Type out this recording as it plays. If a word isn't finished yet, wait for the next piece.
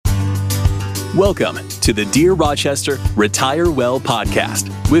Welcome to the Dear Rochester Retire Well podcast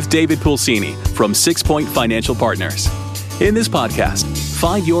with David Pulsini from 6 Point Financial Partners. In this podcast,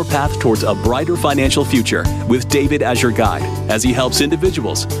 find your path towards a brighter financial future with David as your guide as he helps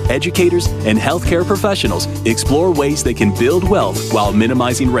individuals, educators, and healthcare professionals explore ways they can build wealth while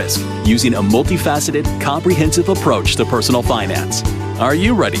minimizing risk using a multifaceted, comprehensive approach to personal finance. Are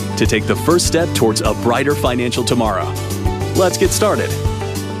you ready to take the first step towards a brighter financial tomorrow? Let's get started.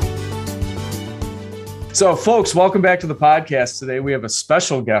 So, folks, welcome back to the podcast. Today, we have a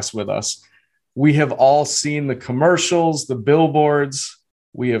special guest with us. We have all seen the commercials, the billboards.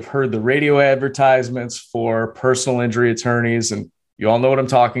 We have heard the radio advertisements for personal injury attorneys, and you all know what I'm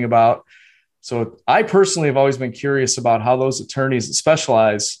talking about. So I personally have always been curious about how those attorneys that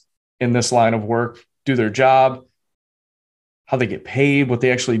specialize in this line of work do their job, how they get paid, what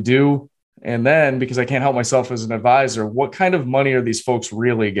they actually do. And then, because I can't help myself as an advisor, what kind of money are these folks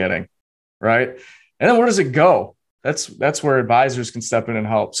really getting, right? And then where does it go? That's where advisors can step in and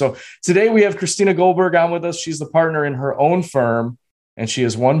help. So today we have Christina Goldberg on with us. She's the partner in her own firm, and she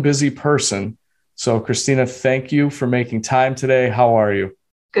is one busy person. So Christina, thank you for making time today. How are you?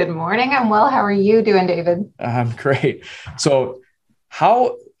 Good morning. I'm well. How are you doing, David? I'm great. So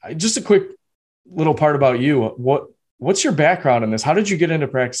just a quick little part about you. What's your background in this? How did you get into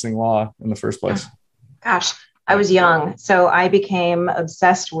practicing law in the first place? Gosh, I was young. So I became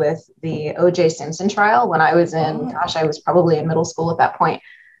obsessed with the O.J. Simpson trial when I was I was probably in middle school at that point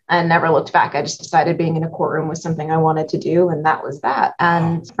and never looked back. I just decided being in a courtroom was something I wanted to do. And that was that.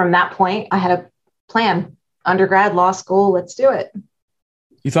 And from that point, I had a plan. Undergrad, law school, let's do it.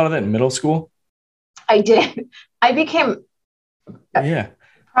 You thought of that in middle school? I did. I became I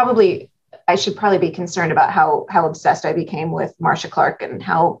should probably be concerned about how obsessed I became with Marcia Clark and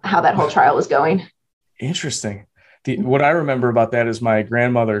how that whole trial was going. Interesting. What I remember about that is my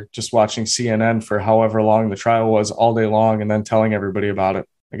grandmother just watching CNN for however long the trial was all day long and then telling everybody about it.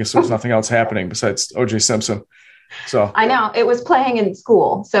 I guess there was nothing else happening besides O.J. Simpson. So I know it was playing in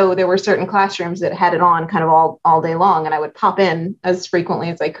school. So there were certain classrooms that had it on kind of all day long. And I would pop in as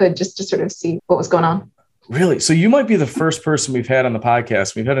frequently as I could just to sort of see what was going on. Really? So you might be the first person we've had on the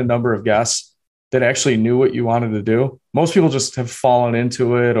podcast. We've had a number of guests that actually knew what you wanted to do. Most people just have fallen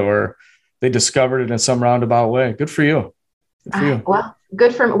into it or they discovered it in some roundabout way. Good for you. Good for you. Well,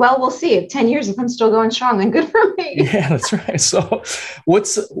 good for me. Well, we'll see. 10 years, if I'm still going strong, then good for me. Yeah, that's right. So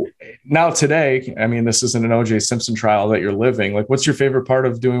what's now today? I mean, this isn't an O.J. Simpson trial that you're living. Like, what's your favorite part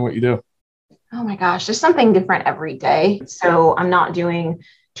of doing what you do? Oh my gosh, there's something different every day. So I'm not doing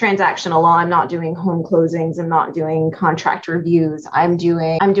transactional law. I'm not doing home closings. I'm not doing contract reviews. I'm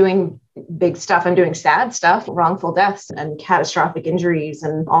doing big stuff. I'm doing sad stuff, wrongful deaths and catastrophic injuries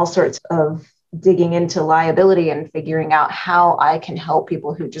and all sorts of digging into liability and figuring out how I can help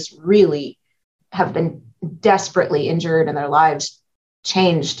people who just really have been desperately injured and their lives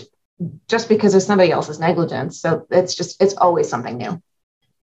changed just because of somebody else's negligence. So it's always something new.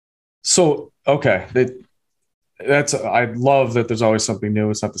 So, okay. I love that there's always something new.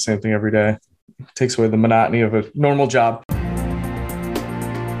 It's not the same thing every day. It takes away the monotony of a normal job.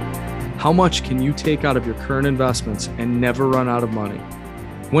 How much can you take out of your current investments and never run out of money?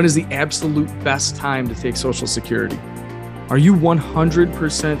 When is the absolute best time to take Social Security? Are you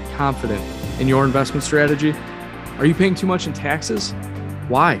 100% confident in your investment strategy? Are you paying too much in taxes?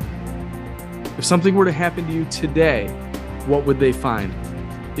 Why? If something were to happen to you today, what would they find?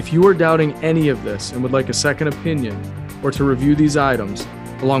 If you are doubting any of this and would like a second opinion or to review these items,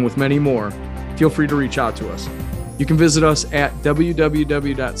 along with many more, feel free to reach out to us. You can visit us at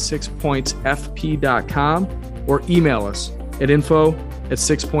www.sixpointsfp.com or email us at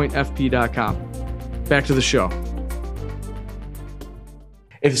info@sixpointfp.com. Back to the show.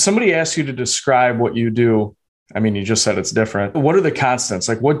 If somebody asks you to describe what you do, I mean, you just said it's different. What are the constants?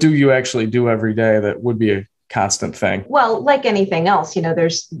 Like, what do you actually do every day that would be a constant thing? Well, like anything else,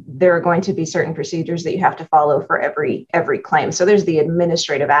 there are going to be certain procedures that you have to follow for every claim. So there's the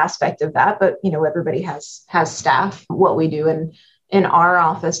administrative aspect of that, but everybody has staff. What we do in our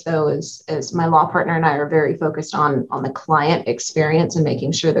office, though, is my law partner and I are very focused on the client experience and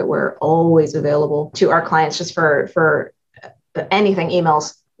making sure that we're always available to our clients just for anything,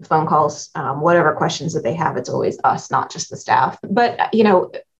 emails, phone calls, whatever questions that they have. It's always us, not just the staff. But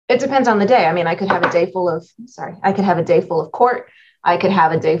it depends on the day. I mean, I could have a day full of court. I could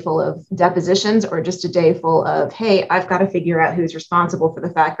have a day full of depositions or just a day full of, hey, I've got to figure out who's responsible for the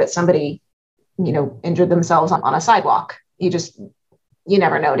fact that somebody, injured themselves on a sidewalk. You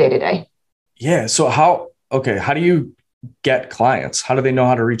never know day to day. Yeah. So how do you get clients? How do they know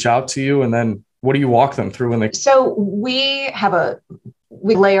how to reach out to you? And then what do you walk them through when they? So we have a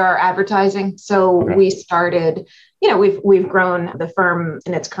We layer our advertising. So Okay. we started, we've grown. The firm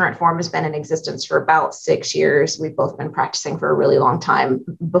in its current form has been in existence for about 6 years. We've both been practicing for a really long time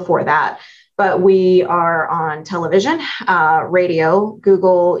before that. But we are on television, radio,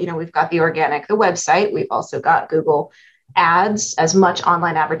 Google, we've got the organic, the website. We've also got Google ads, as much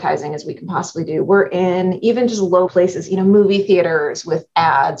online advertising as we can possibly do. We're in even just low places, movie theaters with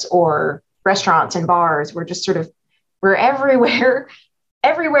ads, or restaurants and bars. We're everywhere.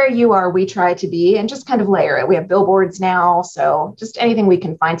 Everywhere you are, we try to be, and just kind of layer it. We have billboards now. So just anything we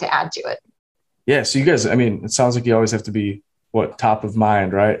can find to add to it. Yeah. So you guys, it sounds like you always have to be top of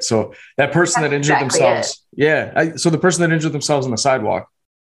mind, right? So that person that injured themselves. Yeah. So the person that injured themselves on the sidewalk,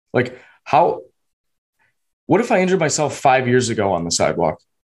 like what if I injured myself 5 years ago on the sidewalk,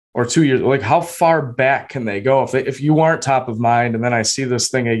 or 2 years? Like, how far back can they go if you aren't top of mind, and then I see this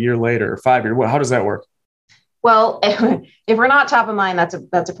thing a year later or 5 years? How does that work? Well, if we're not top of mind, that's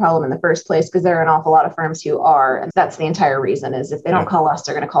a problem in the first place, because there are an awful lot of firms who are. And that's the entire reason, is if they don't call us,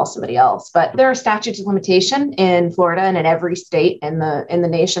 they're going to call somebody else. But there are statutes of limitation in Florida, and in every state in the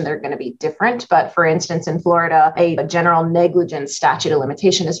nation, they're going to be different. But for instance, in Florida, a general negligence statute of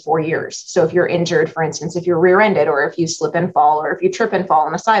limitation is 4 years. So if you're injured, for instance, if you're rear-ended, or if you slip and fall, or if you trip and fall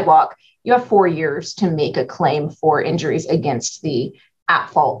on a sidewalk, you have 4 years to make a claim for injuries against the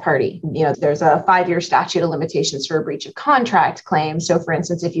at-fault party. There's a 5-year statute of limitations for a breach of contract claim. So for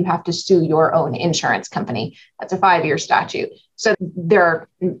instance, if you have to sue your own insurance company, that's a 5-year statute. So there are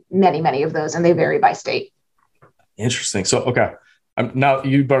many, many of those, and they vary by state. Interesting. So, okay. Now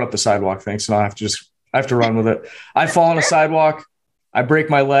you brought up the sidewalk thing. So now I have to run with it. I fall on a sidewalk. I break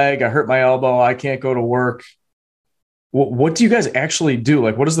my leg. I hurt my elbow. I can't go to work. What do you guys actually do?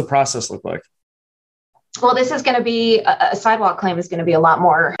 Like, what does the process look like? Well, this is going to be a sidewalk claim is going to be a lot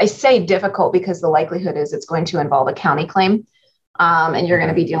more, I say difficult, because the likelihood is it's going to involve a county claim. And you're going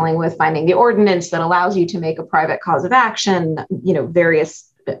to be dealing with finding the ordinance that allows you to make a private cause of action, various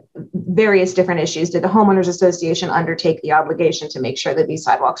different issues. Did the homeowners association undertake the obligation to make sure that these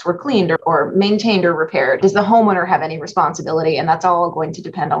sidewalks were cleaned or maintained or repaired? Does the homeowner have any responsibility? And that's all going to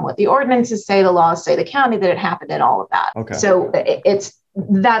depend on what the ordinances say, the laws say, the county that it happened, and all of that. Okay. So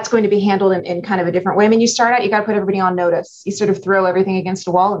that's going to be handled in kind of a different way. You start out, you got to put everybody on notice. You sort of throw everything against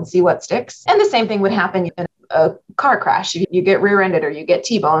a wall and see what sticks. And the same thing would happen in a car crash. You get rear-ended or you get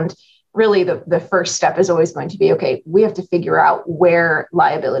T-boned. Really, the first step is always going to be, okay, we have to figure out where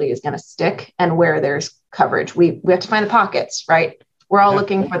liability is going to stick and where there's coverage. We have to find the pockets, right? We're all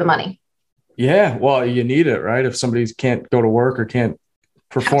looking for the money. Yeah. Well, you need it, right? If somebody can't go to work or can't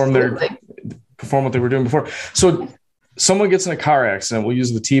perform what they were doing before. So someone gets in a car accident. We'll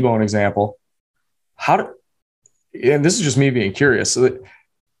use the T-bone example. And this is just me being curious. So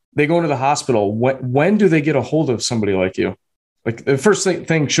they go into the hospital. When do they get a hold of somebody like you? Like, the first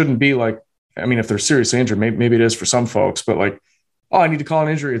thing shouldn't be like, if they're seriously injured, maybe it is for some folks, but like, oh, I need to call an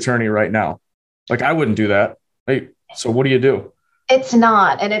injury attorney right now. Like, I wouldn't do that. Hey, so what do you do? It's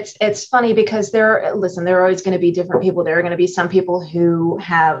not. And it's funny, because there are always going to be different people. There are going to be some people who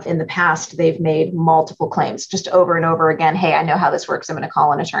have, in the past, they've made multiple claims just over and over again. Hey, I know how this works. I'm going to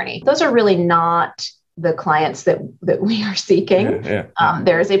call an attorney. Those are really not the clients that we are seeking.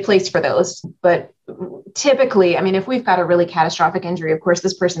 There is a place for those, but typically, if we've got a really catastrophic injury, of course,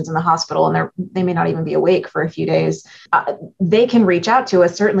 this person's in the hospital and they may not even be awake for a few days. They can reach out to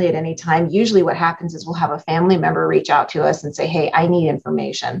us certainly at any time. Usually what happens is we'll have a family member reach out to us and say, hey, I need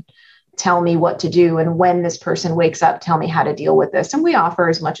information. Tell me what to do. And when this person wakes up, tell me how to deal with this. And we offer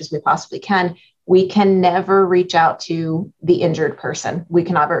as much as we possibly can. We can never reach out to the injured person. We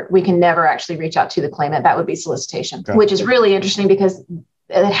can never actually reach out to the claimant. That would be solicitation, which is really interesting, because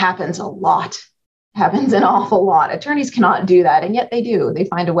it happens a lot. Happens an awful lot. Attorneys cannot do that, and yet they do. They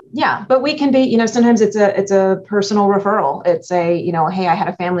find a way. Yeah, but we can be, sometimes it's a personal referral. It's hey, I had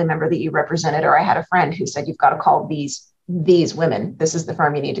a family member that you represented, or I had a friend who said, you've got to call these women. This is the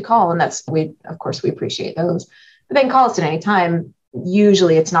firm you need to call. And we appreciate those. But they can call us at any time.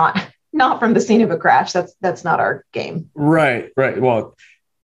 Usually it's not from the scene of a crash. That's not our game. Right. Well,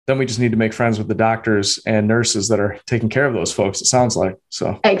 then we just need to make friends with the doctors and nurses that are taking care of those folks, it sounds like.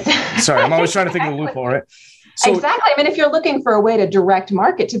 So exactly. Sorry, I'm always trying to think of the loophole, right? So, exactly. If you're looking for a way to direct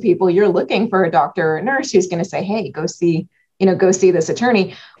market to people, you're looking for a doctor or a nurse who's going to say, hey, go see this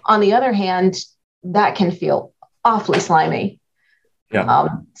attorney. On the other hand, that can feel awfully slimy. Yeah.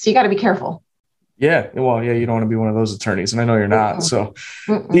 So you got to be careful. Yeah. Well, yeah, you don't want to be one of those attorneys, and I know you're not. So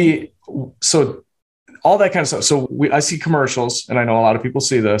so all that kind of stuff. So I see commercials, and I know a lot of people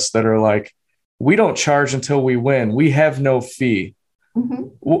see this, that are like, we don't charge until we win. We have no fee.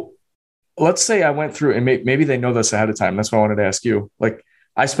 Mm-hmm. let's say I went through, and maybe they know this ahead of time. That's why I wanted to ask you. Like,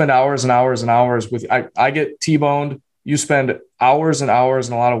 I spend hours and hours and hours with, I get T-boned. You spend hours and hours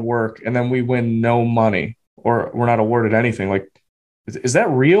and a lot of work, and then we win no money, or we're not awarded anything. Like, is that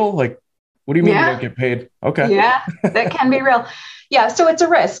real? Like, what do you mean you don't get paid? Okay. Yeah, that can be real. Yeah. So it's a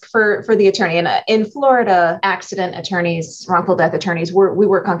risk for the attorney. And in Florida, accident attorneys, wrongful death attorneys, we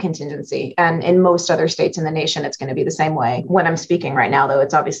work on contingency. And in most other states in the nation, it's going to be the same way. When I'm speaking right now, though,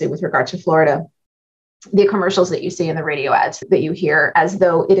 it's obviously with regard to Florida. The commercials that you see in the radio ads that you hear as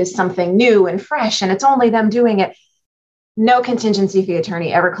though it is something new and fresh and it's only them doing it. No contingency fee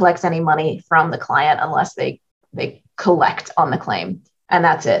attorney ever collects any money from the client unless they collect on the claim. And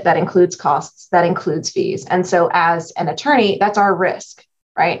that's it. That includes costs, that includes fees. And so as an attorney, that's our risk,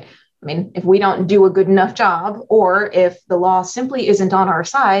 right? I mean, if we don't do a good enough job, or if the law simply isn't on our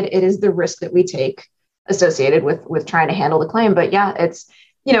side, it is the risk that we take associated with trying to handle the claim. But yeah, it's,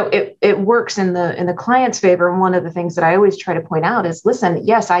 it works in the client's favor. And one of the things that I always try to point out is, listen,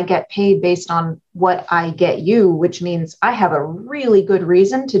 yes, I get paid based on what I get you, which means I have a really good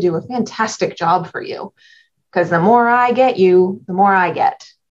reason to do a fantastic job for you. Because the more I get you, the more I get.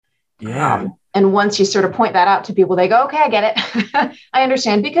 Yeah. And once you sort of point that out to people, they go, okay, I get it. I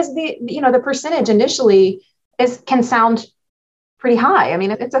understand. Because the percentage initially can sound pretty high. I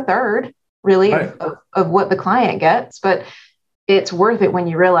mean, it's a third really Right. of what the client gets, but it's worth it when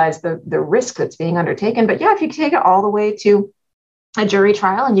you realize the risk that's being undertaken. But yeah, if you take it all the way to a jury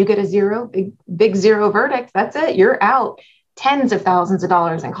trial and you get a big zero verdict, that's it. You're out tens of thousands of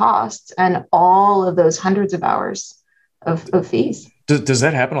dollars in costs and all of those hundreds of hours of fees. Does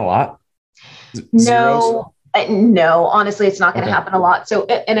that happen a lot? No, honestly, it's not going to happen a lot. So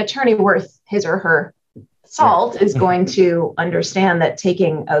an attorney worth his or her salt is going to understand that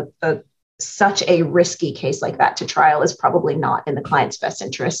taking such a risky case like that to trial is probably not in the client's best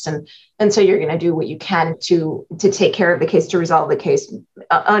interest. And so you're going to do what you can to take care of the case, to resolve the case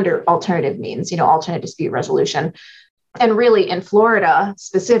under alternative means, alternate dispute resolution. And really in Florida,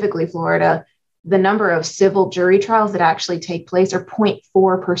 specifically Florida, the number of civil jury trials that actually take place are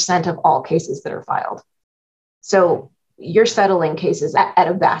 0.4% of all cases that are filed. So you're settling cases at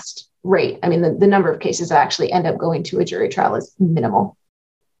a vast rate. I mean, the number of cases that actually end up going to a jury trial is minimal.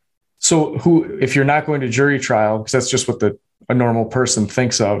 So if you're not going to jury trial, because that's just what a normal person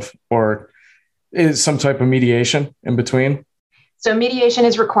thinks of, or is some type of mediation in between? So mediation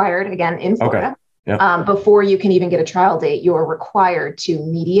is required, again, in Florida. Okay. Yeah. Before you can even get a trial date, you're required to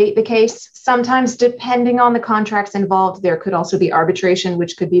mediate the case. Sometimes, depending on the contracts involved, there could also be arbitration,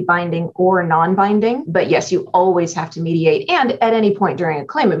 which could be binding or non-binding. But yes, you always have to mediate. And at any point during a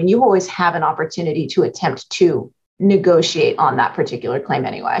claim, I mean, you always have an opportunity to attempt to negotiate on that particular claim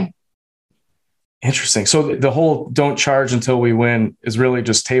anyway. Interesting. So the whole don't charge until we win is really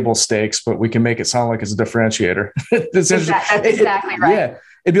just table stakes, but we can make it sound like it's a differentiator. That's exactly right. Yeah.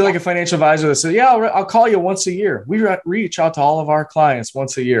 It'd be like a financial advisor that says, I'll call you once a year. We reach out to all of our clients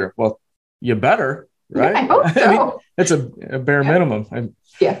once a year. Well, you better, right? I hope so. I mean, that's a bare minimum.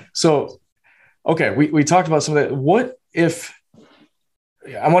 Yeah. So, okay. We talked about some of that. What if,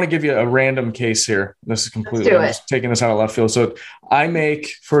 I want to give you a random case here. This is completely, I'm just taking this out of left field. So I make,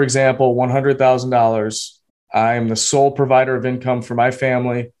 for example, $100,000. I'm the sole provider of income for my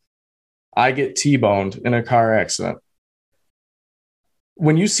family. I get T-boned in a car accident.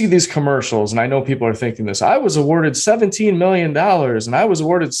 When you see these commercials, and I know people are thinking this, I was awarded $17 million and I was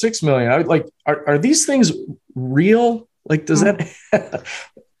awarded $6 million. Are these things real? Like, does that,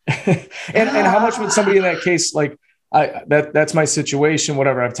 and how much would somebody in that case, like, that's my situation,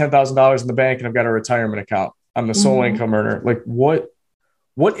 whatever. I have $10,000 in the bank and I've got a retirement account. I'm the sole income earner. Like,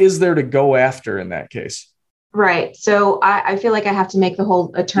 what is there to go after in that case? Right. So I feel like I have to make the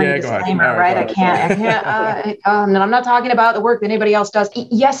whole attorney disclaimer, right? I can't, and I'm not talking about the work that anybody else does.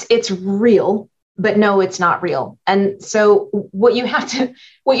 Yes, it's real, but no, it's not real. And so what you have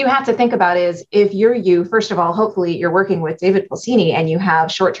to think about is, if you're first of all, hopefully you're working with David Pulsini and you have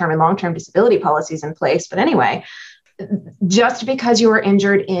short-term and long-term disability policies in place. But anyway, just because you were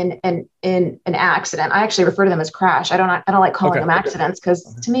injured in an accident, I actually refer to them as crash. I don't like calling them accidents,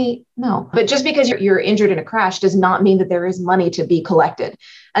 because to me, no. But just because you're injured in a crash does not mean that there is money to be collected.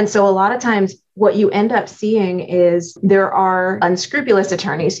 And so a lot of times what you end up seeing is there are unscrupulous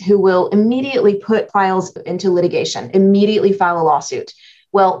attorneys who will immediately put files into litigation, immediately file a lawsuit.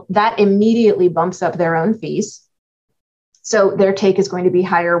 Well, that immediately bumps up their own fees. So their take is going to be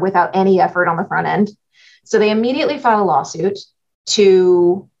higher without any effort on the front end. So they immediately file a lawsuit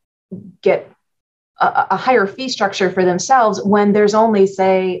to get a higher fee structure for themselves when there's only,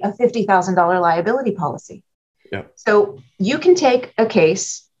 say, a $50,000 liability policy. Yeah. So you can take a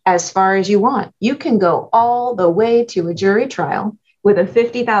case as far as you want. You can go all the way to a jury trial with a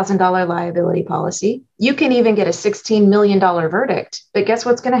 $50,000 liability policy. You can even get a $16 million verdict. But guess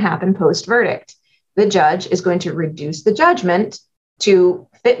what's going to happen post-verdict? The judge is going to reduce the judgment to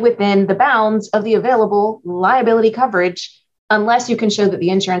fit within the bounds of the available liability coverage, unless you can show that the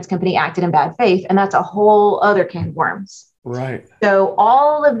insurance company acted in bad faith. And that's a whole other can of worms. Right. So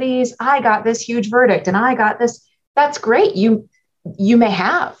all of these, I got this huge verdict and I got this, that's great. You may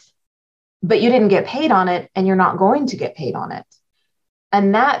have, but you didn't get paid on it and you're not going to get paid on it.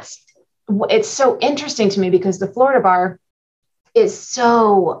 And it's so interesting to me because the Florida bar is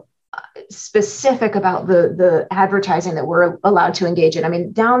so specific about the advertising that we're allowed to engage in. I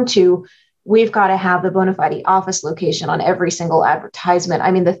mean, down to we've got to have the bona fide office location on every single advertisement.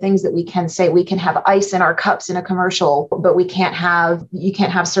 I mean, the things that we can say, we can have ice in our cups in a commercial, but you can't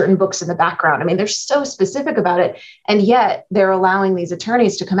have certain books in the background. I mean, they're so specific about it. And yet they're allowing these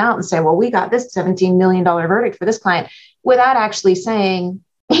attorneys to come out and say, well, we got this $17 million verdict for this client without actually saying,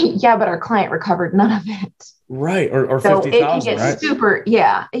 yeah, but our client recovered none of it. Right. Or so 50,000, it can get right? super,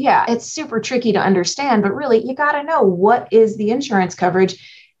 yeah. It's super tricky to understand, but really you got to know what is the insurance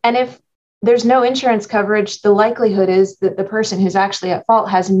coverage. And if there's no insurance coverage, the likelihood is that the person who's actually at fault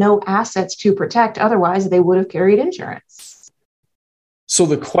has no assets to protect. Otherwise, they would have carried insurance. So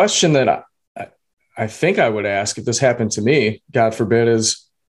the question that I think I would ask if this happened to me, God forbid, is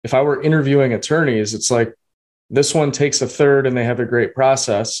if I were interviewing attorneys, it's like this one takes a third and they have a great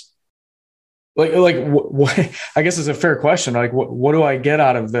process. What, I guess it's a fair question. Like, what do I get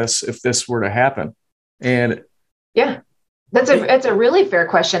out of this if this were to happen? And yeah. It's a really fair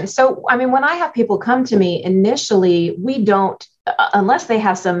question. So, I mean, when I have people come to me initially, we don't, unless they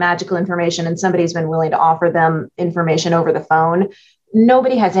have some magical information and somebody's been willing to offer them information over the phone,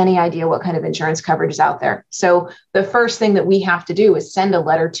 nobody has any idea what kind of insurance coverage is out there. So the first thing that we have to do is send a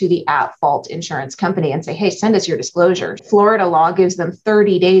letter to the at-fault insurance company and say, hey, send us your disclosure. Florida law gives them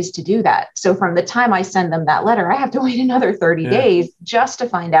 30 days to do that. So from the time I send them that letter, I have to wait another 30 days just to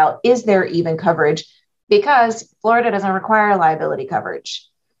find out, is there even coverage? Because Florida doesn't require liability coverage.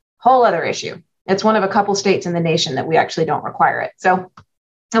 Whole other issue. It's one of a couple states in the nation that we actually don't require it. So,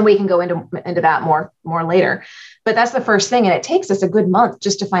 and we can go into that more later. But that's the first thing. And it takes us a good month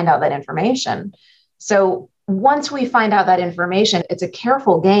just to find out that information. So once we find out that information, it's a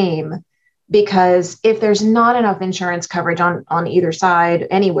careful game, because if there's not enough insurance coverage on either side,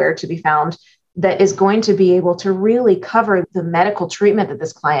 anywhere to be found, that is going to be able to really cover the medical treatment that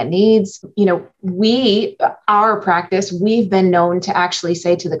this client needs. You know, our practice, we've been known to actually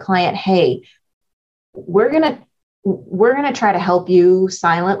say to the client, hey, we're going to try to help you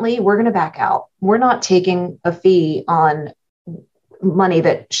silently. We're going to back out. We're not taking a fee on money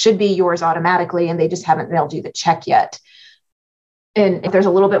that should be yours automatically, and they just haven't mailed you the check yet. And if there's a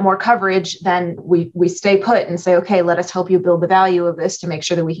little bit more coverage, then we stay put and say, okay, let us help you build the value of this to make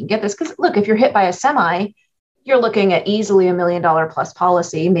sure that we can get this. Because look, if you're hit by a semi, you're looking at easily $1 million plus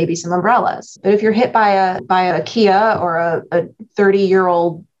policy, maybe some umbrellas. But if you're hit by a Kia or a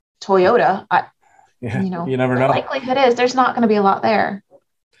 30-year-old Toyota, you never know. The likelihood is there's not going to be a lot there.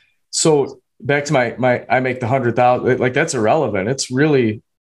 So back to my I make the 100,000, like that's irrelevant. It's really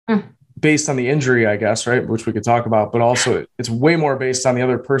based on the injury, I guess, right? Which we could talk about, but also it's way more based on the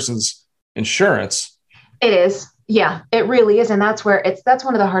other person's insurance. It is. Yeah, it really is. And that's one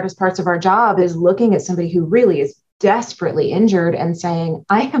of the hardest parts of our job, is looking at somebody who really is desperately injured and saying,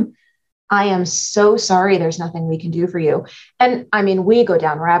 I am so sorry. There's nothing we can do for you. And I mean, we go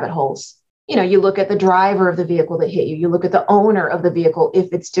down rabbit holes. You know, you look at the driver of the vehicle that hit you. You look at the owner of the vehicle,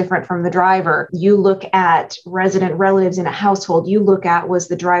 if it's different from the driver. You look at resident relatives in a household. You look at, was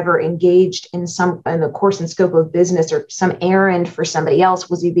the driver engaged in the course and scope of business or some errand for somebody else?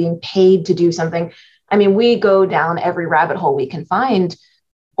 Was he being paid to do something? I mean, we go down every rabbit hole we can find,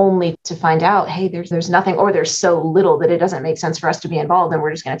 only to find out, hey, there's nothing, or there's so little that it doesn't make sense for us to be involved. And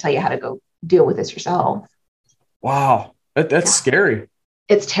we're just going to tell you how to go deal with this yourself. Wow. That's scary.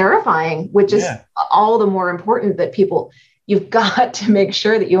 It's terrifying, which is all the more important that you've got to make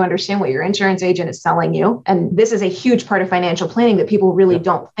sure that you understand what your insurance agent is selling you. And this is a huge part of financial planning that people really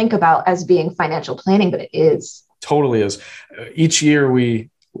don't think about as being financial planning, but it is. Totally is. Each year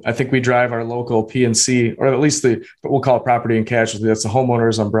I think we drive our local P&C, or at least we'll call it property and casualty. That's the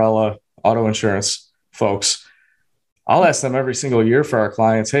homeowner's umbrella auto insurance folks. I'll ask them every single year for our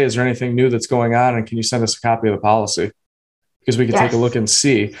clients, hey, is there anything new that's going on? And can you send us a copy of the policy? Because we can take a look and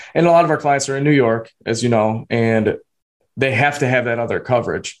see. And a lot of our clients are in New York, as you know, and they have to have that other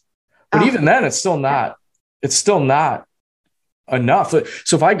coverage. But even then, it's still not enough.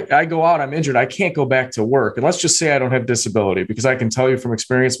 So if I go out, I'm injured, I can't go back to work. And let's just say I don't have disability, because I can tell you from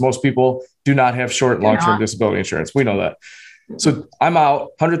experience, most people do not have short and long-term disability insurance. We know that. So I'm out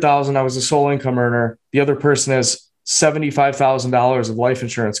 $100,000. I was a sole income earner. The other person has $75,000 of life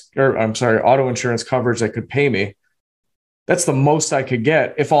insurance, or I'm sorry, auto insurance coverage that could pay me. That's the most I could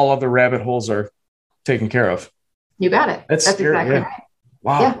get if all other rabbit holes are taken care of. You got it. That's exactly right.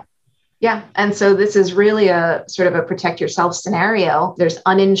 Wow. Yeah. And so this is really a sort of a protect yourself scenario. There's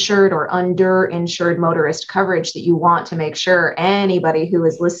uninsured or underinsured motorist coverage that you want to make sure anybody who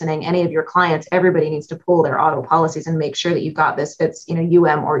is listening, any of your clients, everybody needs to pull their auto policies and make sure that you've got this. It's,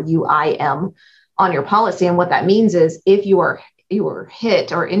 UM or UIM on your policy. And what that means is if you are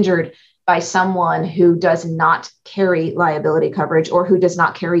hit or injured by someone who does not carry liability coverage or who does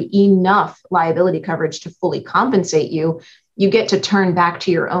not carry enough liability coverage to fully compensate you, you get to turn back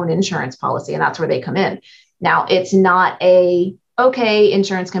to your own insurance policy. And that's where they come in. Now, it's not okay,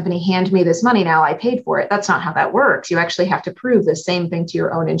 insurance company, hand me this money now, I paid for it. That's not how that works. You actually have to prove the same thing to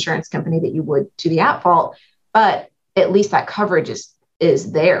your own insurance company that you would to the at fault. But at least that coverage is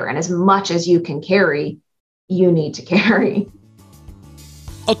there. And as much as you can carry, you need to carry.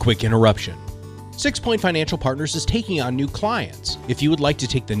 A quick interruption. 6 Point Financial Partners is taking on new clients. If you would like to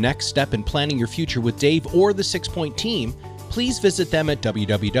take the next step in planning your future with Dave or the 6 Point team, please visit them at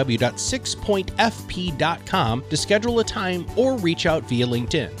www.6pointfp.com to schedule a time or reach out via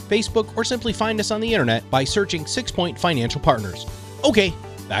LinkedIn, Facebook, or simply find us on the internet by searching 6 Point Financial Partners. Okay,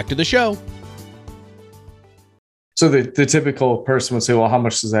 back to the show. So the typical person would say, well, how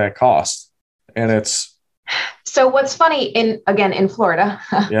much does that cost? And it's... So what's funny in Florida,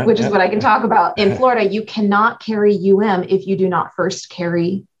 which is what I can talk about. In Florida, you cannot carry if you do not first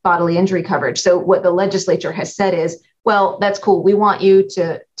carry bodily injury coverage. So what the legislature has said is, well, that's cool. We want you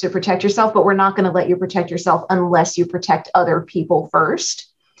to protect yourself, but we're not going to let you protect yourself unless you protect other people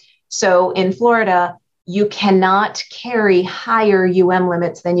first. So in Florida, you cannot carry higher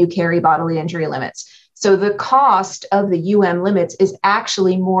limits than you carry bodily injury limits. So the cost of the limits is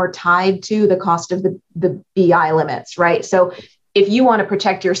actually more tied to the cost of the BI limits, right? So if you want to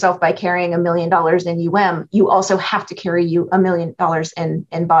protect yourself by carrying $1 million in you also have to carry $1 million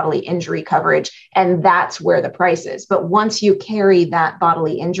in bodily injury coverage. And that's where the price is. But once you carry that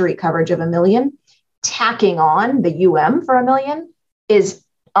bodily injury coverage of $1 million, tacking on the for $1 million is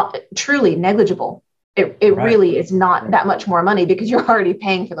truly negligible. It really is not that much more money because you're already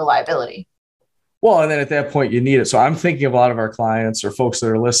paying for the liability. Well, and then at that point you need it. So I'm thinking of a lot of our clients or folks that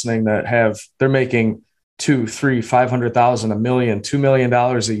are listening that they're making $200,000, $300,000, $500,000, $1 million, $2 million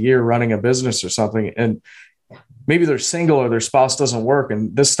a year running a business or something. And maybe they're single or their spouse doesn't work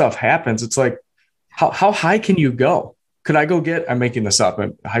and this stuff happens. It's like, how high can you go? Could I go get, I'm making this up,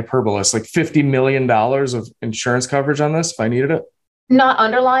 hyperbole, like $50 million of insurance coverage on this if I needed it? Not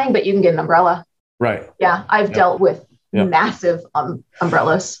underlying, but you can get an umbrella. Right. Yeah. I've dealt with massive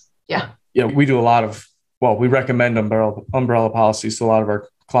umbrellas. Yeah. Yeah, we do we recommend umbrella policies to a lot of our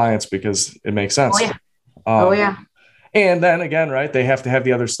clients because it makes sense. Oh, yeah. And then again, right, they have to have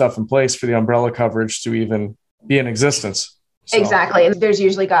the other stuff in place for the umbrella coverage to even be in existence. So. Exactly. And there's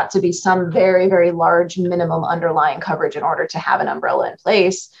usually got to be some very, very large minimum underlying coverage in order to have an umbrella in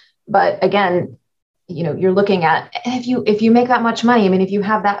place. But again, you're looking at if you make that much money, I mean, if you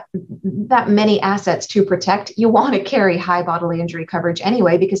have that many assets to protect, you want to carry high bodily injury coverage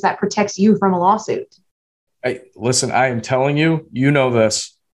anyway, because that protects you from a lawsuit. Listen, I am telling you,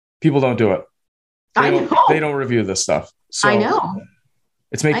 this. People don't do it. They don't review this stuff. So I know.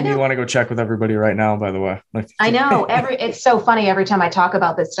 It's making me want to go check with everybody right now, by the way. I know. It's so funny. Every time I talk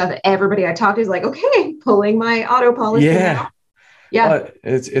about this stuff, everybody I talk to is like, okay, pulling my auto policy now. Yeah.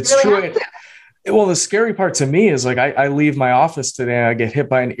 It's really true. Well, the scary part to me is like I leave my office today and I get hit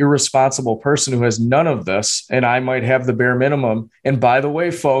by an irresponsible person who has none of this, and I might have the bare minimum. And by the way,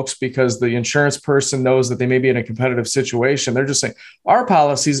 folks, because the insurance person knows that they may be in a competitive situation, they're just saying our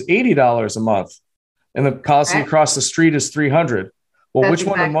policy is $80 a month, and the policy across the street is $300. Well, which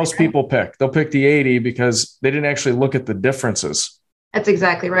one do most people pick? They'll pick the 80 because they didn't actually look at the differences. That's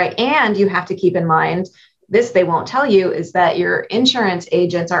exactly right. And you have to keep in mind, this they won't tell you, is that your insurance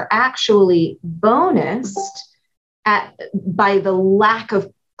agents are actually bonused by the lack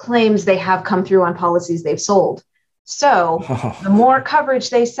of claims they have come through on policies they've sold. So the more coverage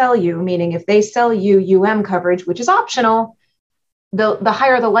they sell you, meaning if they sell you coverage, which is optional, the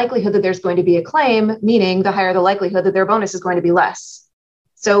higher the likelihood that there's going to be a claim, meaning the higher the likelihood that their bonus is going to be less.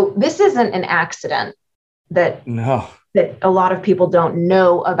 So this isn't an accident that a lot of people don't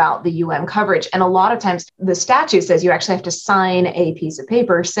know about the coverage. And a lot of times the statute says you actually have to sign a piece of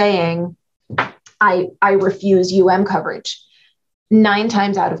paper saying, I refuse coverage. 9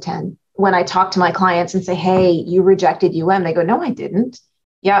 times out of 10, when I talk to my clients and say, hey, you rejected they go, no, I didn't.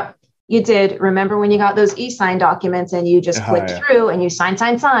 Yep, you did. Remember when you got those e-sign documents and you just clicked through and you sign.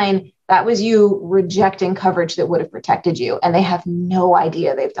 That was you rejecting coverage that would have protected you. And they have no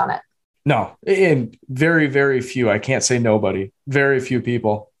idea they've done it. No, and very, very few, I can't say nobody, very few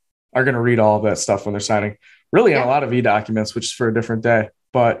people are going to read all of that stuff when they're signing, really on a lot of e-documents, which is for a different day.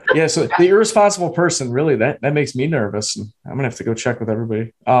 But yeah, so the irresponsible person, really, that makes me nervous. And I'm going to have to go check with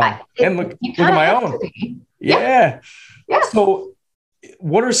everybody. And look at my own. Yeah. So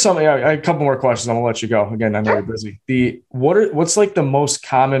what are some, I have a couple more questions. I'm gonna let you go. Again, I'm very busy. What's like the most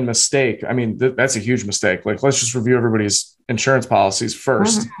common mistake? I mean, that's a huge mistake. Like, let's just review everybody's insurance policies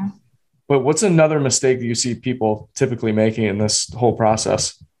first. But what's another mistake that you see people typically making in this whole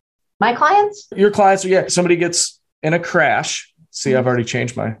process? My clients? Your clients, somebody gets in a crash. See, I've already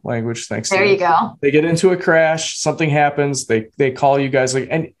changed my language. Thanks. There you go. They get into a crash, something happens. They call you guys, like,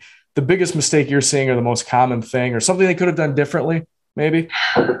 and the biggest mistake you're seeing, or the most common thing, or something they could have done differently, maybe?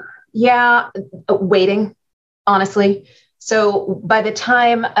 Yeah. Waiting, honestly. So by the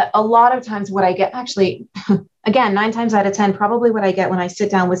time, a lot of times what I get, actually, again, 9 times out of 10, probably what I get when I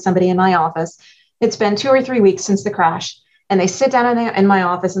sit down with somebody in my office, it's been 2 or 3 weeks since the crash. And they sit down in my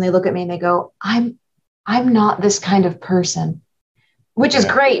office and they look at me and they go, I'm not this kind of person. Which is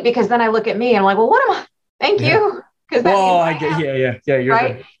great, because then I look at me and I'm like, well, what am I? Thank you. Well, I get, you're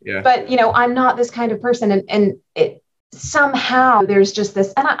right. But I'm not this kind of person. And it somehow there's just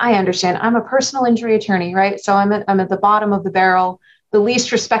this, and I understand I'm a personal injury attorney, right? So I'm at the bottom of the barrel, the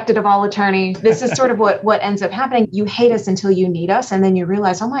least respected of all attorneys. This is sort of what ends up happening. You hate us until you need us. And then you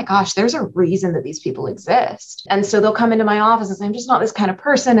realize, oh my gosh, there's a reason that these people exist. And so they'll come into my office and say, I'm just not this kind of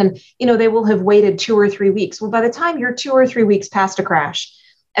person. And, they will have waited 2 or 3 weeks. Well, by the time you're 2 or 3 weeks past a crash,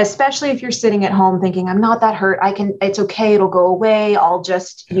 especially if you're sitting at home thinking, I'm not that hurt. It's okay. It'll go away. I'll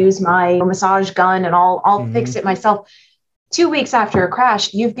just use my massage gun and I'll fix it myself. 2 weeks after a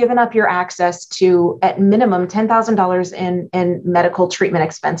crash, you've given up your access to, at minimum, $10,000 in medical treatment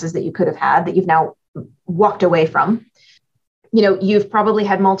expenses that you could have had, that you've now walked away from. You've probably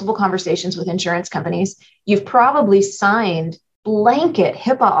had multiple conversations with insurance companies. You've probably signed blanket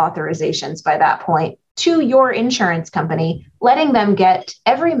HIPAA authorizations by that point to your insurance company, letting them get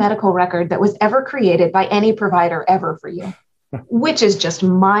every medical record that was ever created by any provider ever for you, which is just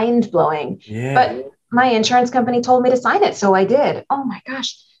mind-blowing. Yeah. But my insurance company told me to sign it, so I did. Oh my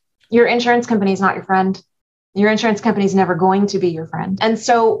gosh, your insurance company is not your friend. Your insurance company is never going to be your friend. And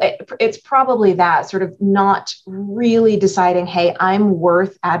so it's probably that sort of not really deciding, hey, I'm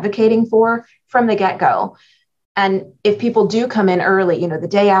worth advocating for from the get-go. And if people do come in early, the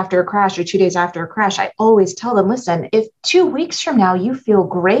day after a crash or 2 days after a crash, I always tell them, listen, if 2 weeks from now you feel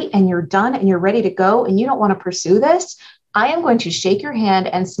great and you're done and you're ready to go and you don't want to pursue this, I am going to shake your hand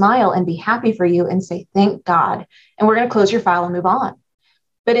and smile and be happy for you and say, thank God. And we're going to close your file and move on.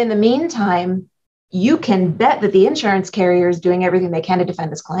 But in the meantime, you can bet that the insurance carrier is doing everything they can to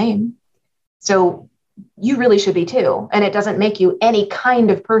defend this claim. So you really should be too. And it doesn't make you any kind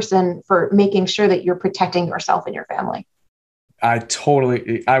of person for making sure that you're protecting yourself and your family. I would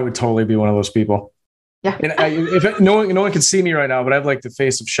totally be one of those people. Yeah. And no one can see me right now, but I have like the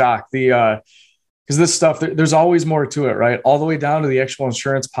face of shock. Because this stuff, there's always more to it, right? All the way down to the actual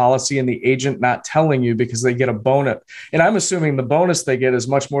insurance policy and the agent not telling you because they get a bonus. And I'm assuming the bonus they get is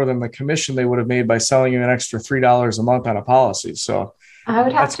much more than the commission they would have made by selling you an extra $3 a month on a policy. So I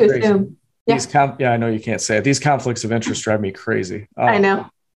would have to assume. Yeah. I know you can't say it. These conflicts of interest drive me crazy. I know.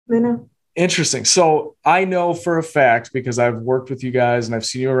 Interesting. So I know for a fact, because I've worked with you guys and I've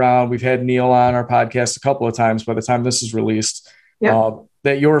seen you around, we've had Neil on our podcast a couple of times by the time this is released. Yeah.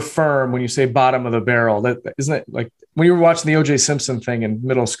 That your firm, when you say bottom of the barrel, that isn't it, like when you were watching the O.J. Simpson thing in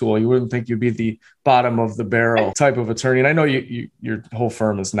middle school, you wouldn't think you'd be the bottom of the barrel type of attorney. And I know your whole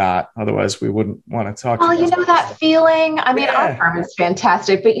firm is not, otherwise we wouldn't want to talk to you. That feeling. I mean, our firm is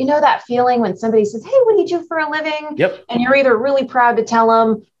fantastic, but that feeling when somebody says, hey, what do you do for a living? Yep. And you're either really proud to tell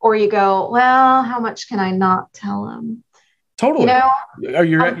them, or you go, well, how much can I not tell them? Totally.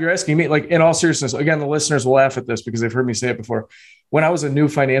 You're asking me, like, in all seriousness, again, the listeners will laugh at this because they've heard me say it before. When I was a new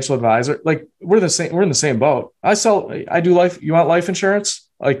financial advisor, like we're in the same boat. I do life. You want life insurance?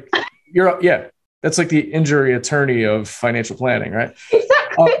 Like that's like the injury attorney of financial planning, right?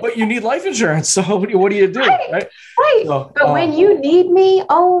 Exactly. But you need life insurance. So what do you do? Right. So, but when you need me,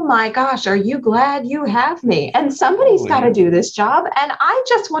 oh my gosh, are you glad you have me? And somebody's got to do this job. And I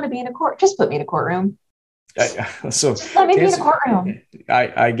just want to be in a court. Just put me in a courtroom. So let me be in a courtroom.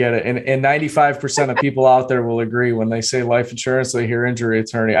 I get it. And 95% of people out there will agree when they say life insurance, they hear injury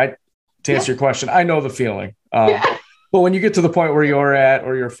attorney. To answer your question, I know the feeling. But when you get to the point where you're at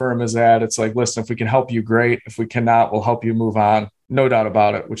or your firm is at, it's like, listen, if we can help you, great. If we cannot, we'll help you move on. No doubt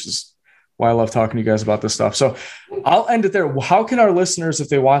about it, which is why I love talking to you guys about this stuff. So I'll end it there. How can our listeners, if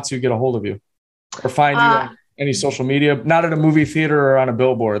they want to, get a hold of you or find you on any social media, not at a movie theater or on a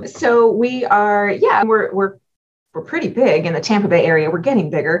billboard? So we are, we're pretty big in the Tampa Bay area. We're getting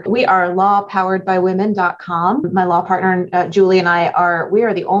bigger. We are lawpoweredbywomen.com. My law partner, Julie, and we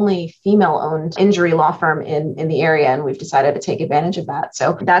are the only female-owned injury law firm in the area, and we've decided to take advantage of that.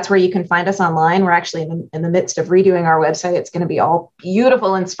 So that's where you can find us online. We're actually in the midst of redoing our website. It's going to be all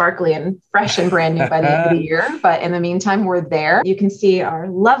beautiful and sparkly and fresh and brand new by the end of the year. But in the meantime, we're there. You can see our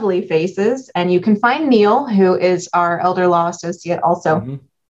lovely faces, and you can find Neil, who is our elder law associate also. Mm-hmm.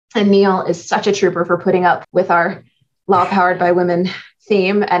 And Neil is such a trooper for putting up with our Law Powered by Women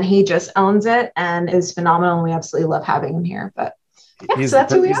theme, and he just owns it and is phenomenal. And we absolutely love having him here. But yeah, so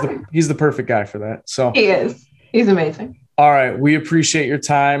that's who we are. He's the perfect guy for that. So he is. He's amazing. All right. We appreciate your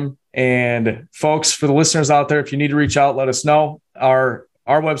time. And folks, for the listeners out there, if you need to reach out, let us know. Our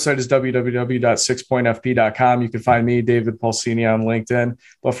website is www.sixpointfp.com. You can find me, David Pulsini, on LinkedIn.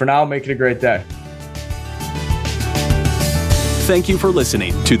 But for now, make it a great day. Thank you for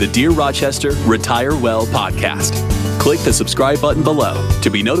listening to the Dear Rochester Retire Well podcast. Click the subscribe button below to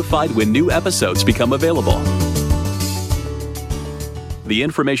be notified when new episodes become available. The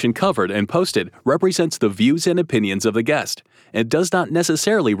information covered and posted represents the views and opinions of the guest and does not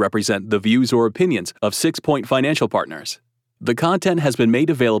necessarily represent the views or opinions of 6 Point Financial Partners. The content has been made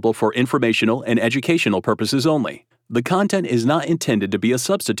available for informational and educational purposes only. The content is not intended to be a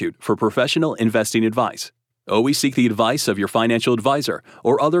substitute for professional investing advice. Always seek the advice of your financial advisor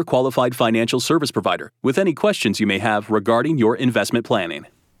or other qualified financial service provider with any questions you may have regarding your investment planning.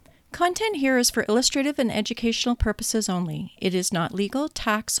 Content here is for illustrative and educational purposes only. It is not legal,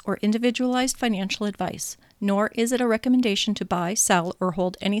 tax, or individualized financial advice, nor is it a recommendation to buy, sell, or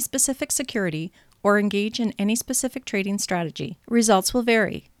hold any specific security or engage in any specific trading strategy. Results will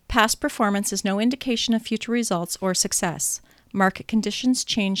vary. Past performance is no indication of future results or success. Market conditions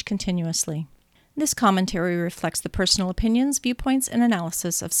change continuously. This commentary reflects the personal opinions, viewpoints, and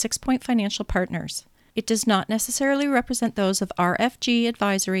analysis of 6 Point Financial Partners. It does not necessarily represent those of RFG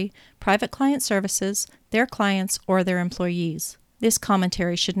Advisory, Private Client Services, their clients, or their employees. This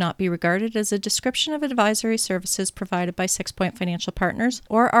commentary should not be regarded as a description of advisory services provided by 6 Point Financial Partners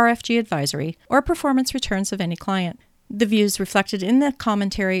or RFG Advisory, or performance returns of any client. The views reflected in the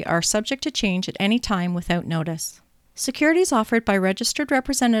commentary are subject to change at any time without notice. Securities offered by registered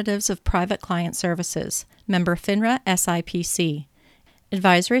representatives of Private Client Services, member FINRA SIPC.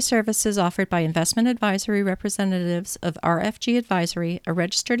 Advisory services offered by investment advisory representatives of RFG Advisory, a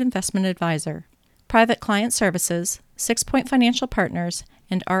registered investment advisor. Private Client Services, 6 Point Financial Partners,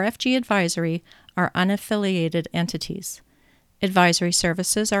 and RFG Advisory are unaffiliated entities. Advisory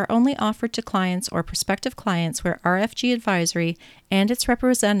services are only offered to clients or prospective clients where RFG Advisory and its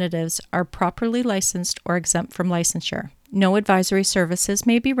representatives are properly licensed or exempt from licensure. No advisory services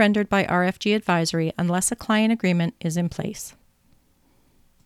may be rendered by RFG Advisory unless a client agreement is in place.